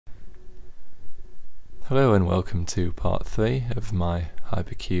Hello and welcome to part 3 of my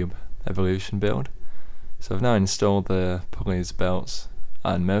HyperCube Evolution build. So I've now installed the pulleys, belts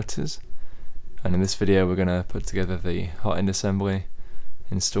and motors, and in this video we're going to put together the hot end assembly,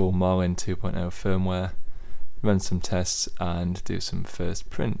 install Marlin 2.0 firmware, run some tests and do some first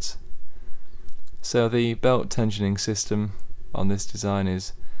prints. So the belt tensioning system on this design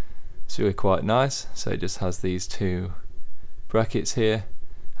is really quite nice. So it just has these two brackets here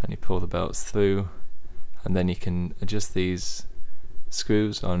and you pull the belts through, and then you can adjust these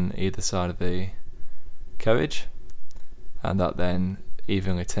screws on either side of the carriage, and that then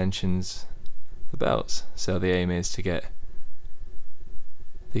evenly tensions the belts. So the aim is to get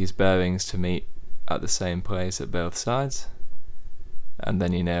these bearings to meet at the same place at both sides, and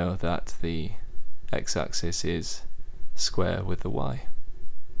then you know that the x-axis is square with the y.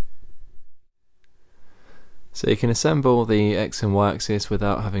 So you can assemble the X and Y axis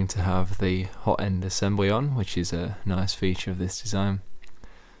without having to have the hot end assembly on, which is a nice feature of this design.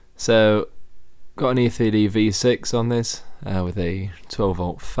 So got an E3D V6 on this with a 12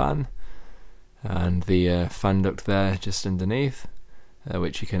 volt fan, and the fan duct there just underneath,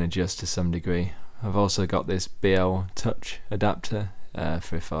 which you can adjust to some degree. I've also got this BL touch adapter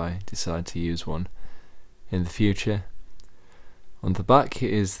for if I decide to use one in the future. On the back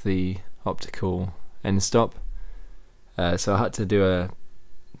is the optical end stop. So I had to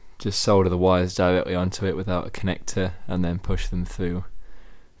just solder the wires directly onto it without a connector and then push them through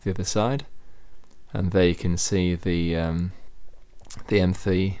the other side. And there you can see the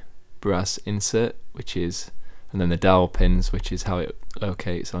M3 brass insert, which is, and then the dowel pins, which is how it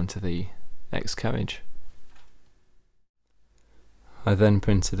locates onto the X carriage. I then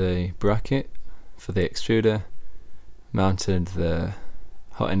printed a bracket for the extruder, mounted the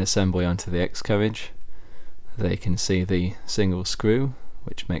hot end assembly onto the X carriage. There you can see the single screw,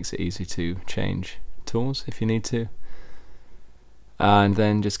 which makes it easy to change tools if you need to, and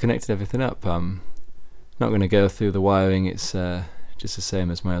then just connected everything up. I'm not going to go through the wiring, it's just the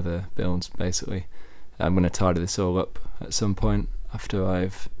same as my other builds basically. I'm going to tidy this all up at some point after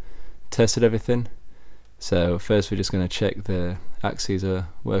I've tested everything. So first we're just going to check the axes are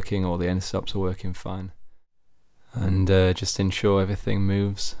working, or the end stops are working fine, and just ensure everything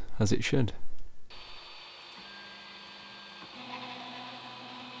moves as it should.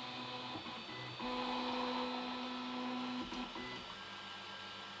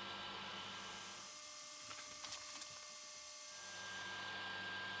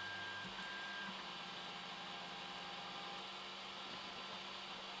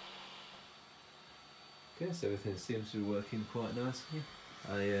 Okay, so everything seems to be working quite nicely.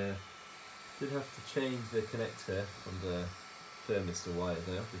 I did have to change the connector on the thermistor wire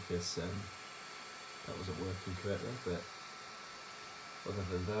there because that wasn't working correctly, but other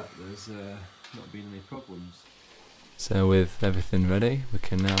than that there's not been any problems. So with everything ready, we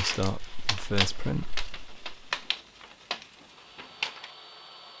can now start the first print.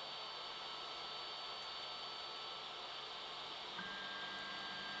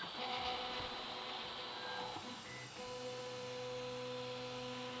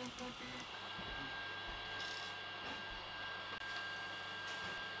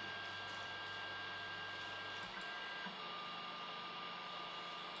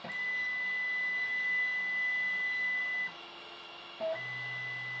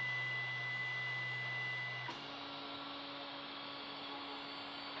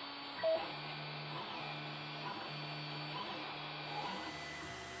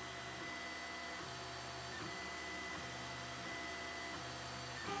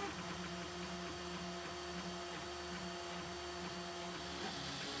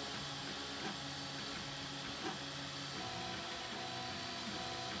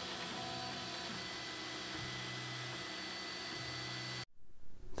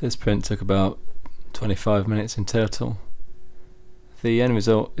 This print took about 25 minutes in total. The end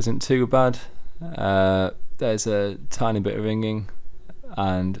result isn't too bad. There's a tiny bit of ringing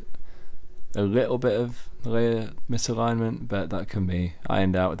and a little bit of layer misalignment, but that can be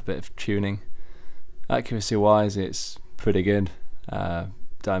ironed out with a bit of tuning. Accuracy wise it's pretty good,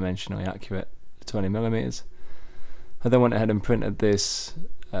 dimensionally accurate, 20mm. I then went ahead and printed this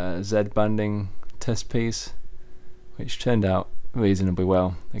Z banding test piece, which turned out reasonably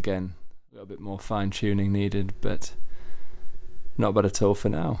well. Again, a little bit more fine tuning needed, but not bad at all for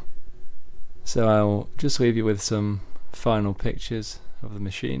now. So I'll just leave you with some final pictures of the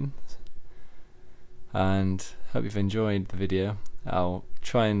machine, and hope you've enjoyed the video. I'll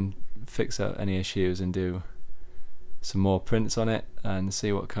try and fix out any issues and do some more prints on it and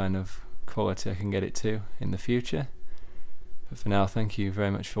see what kind of quality I can get it to in the future. But for now, thank you very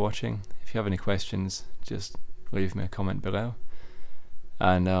much for watching. If you have any questions, just leave me a comment below,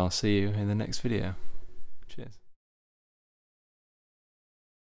 and I'll see you in the next video. Cheers.